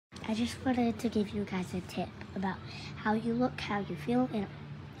I just wanted to give you guys a tip about how you look, how you feel, and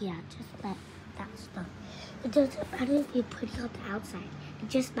yeah, just that stuff. It doesn't matter if you're pretty on the outside. It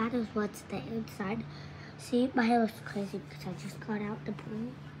just matters what's the inside. See, my hair looks crazy because I just got out the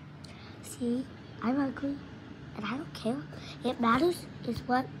pool. See, I'm ugly, and I don't care. It matters is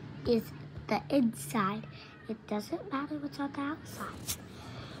what is the inside. It doesn't matter what's on the outside.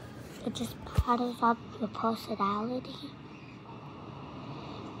 It just matters on your personality,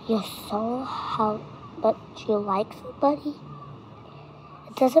 your soul, how much you like somebody.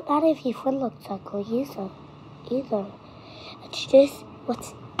 It doesn't matter if your friend looks ugly either. It's just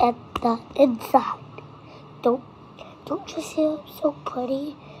what's at the inside. Don't just say I'm so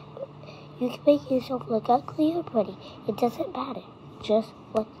pretty. You can make yourself look ugly or pretty. It doesn't matter. Just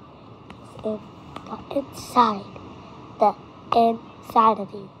what's in the inside. The inside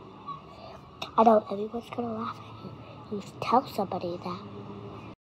of you. I know everyone's gonna laugh at you. You tell somebody that.